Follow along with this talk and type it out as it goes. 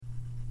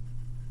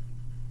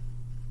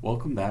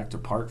Welcome back to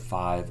part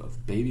 5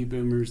 of Baby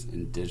Boomers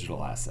and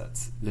Digital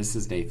Assets. This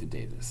is Nathan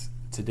Davis.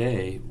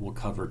 Today, we'll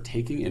cover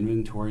taking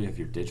inventory of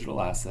your digital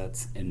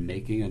assets and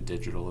making a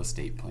digital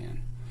estate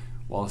plan.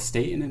 While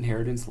estate and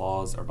inheritance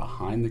laws are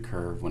behind the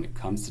curve when it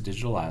comes to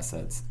digital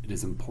assets, it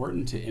is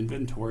important to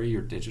inventory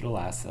your digital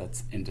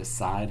assets and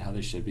decide how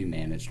they should be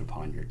managed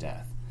upon your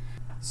death.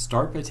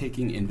 Start by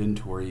taking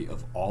inventory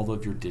of all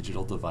of your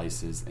digital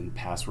devices and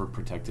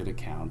password-protected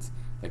accounts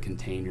that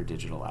contain your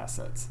digital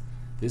assets.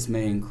 This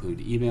may include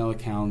email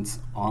accounts,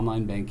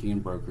 online banking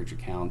and brokerage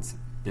accounts,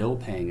 bill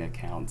paying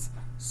accounts,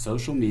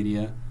 social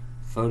media,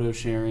 photo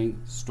sharing,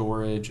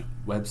 storage,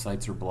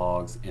 websites or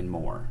blogs, and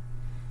more.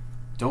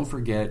 Don't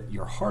forget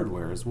your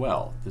hardware as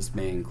well. This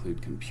may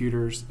include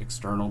computers,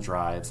 external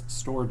drives,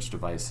 storage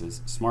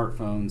devices,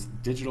 smartphones,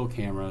 digital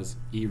cameras,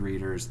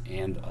 e-readers,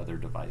 and other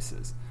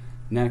devices.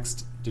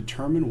 Next,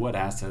 determine what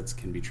assets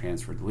can be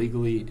transferred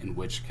legally and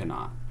which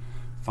cannot.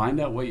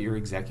 Find out what your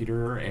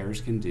executor or heirs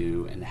can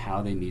do and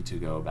how they need to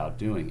go about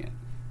doing it.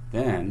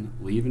 Then,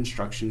 leave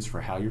instructions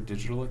for how your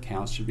digital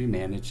accounts should be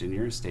managed in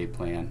your estate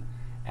plan,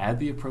 add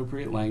the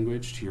appropriate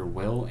language to your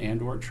will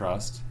and/or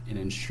trust, and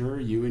ensure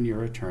you and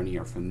your attorney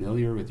are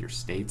familiar with your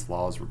state's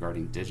laws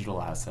regarding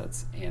digital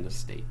assets and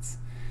estates.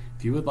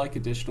 If you would like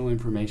additional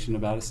information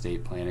about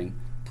estate planning,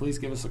 please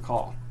give us a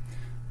call.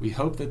 We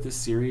hope that this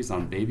series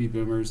on baby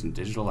boomers and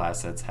digital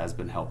assets has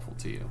been helpful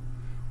to you.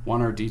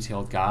 Want our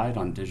detailed guide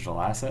on digital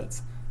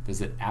assets?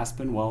 Visit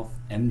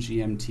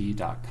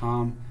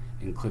aspenwealthmgmt.com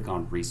and click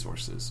on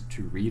Resources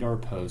to read our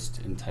post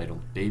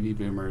entitled Baby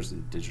Boomers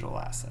and Digital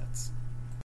Assets.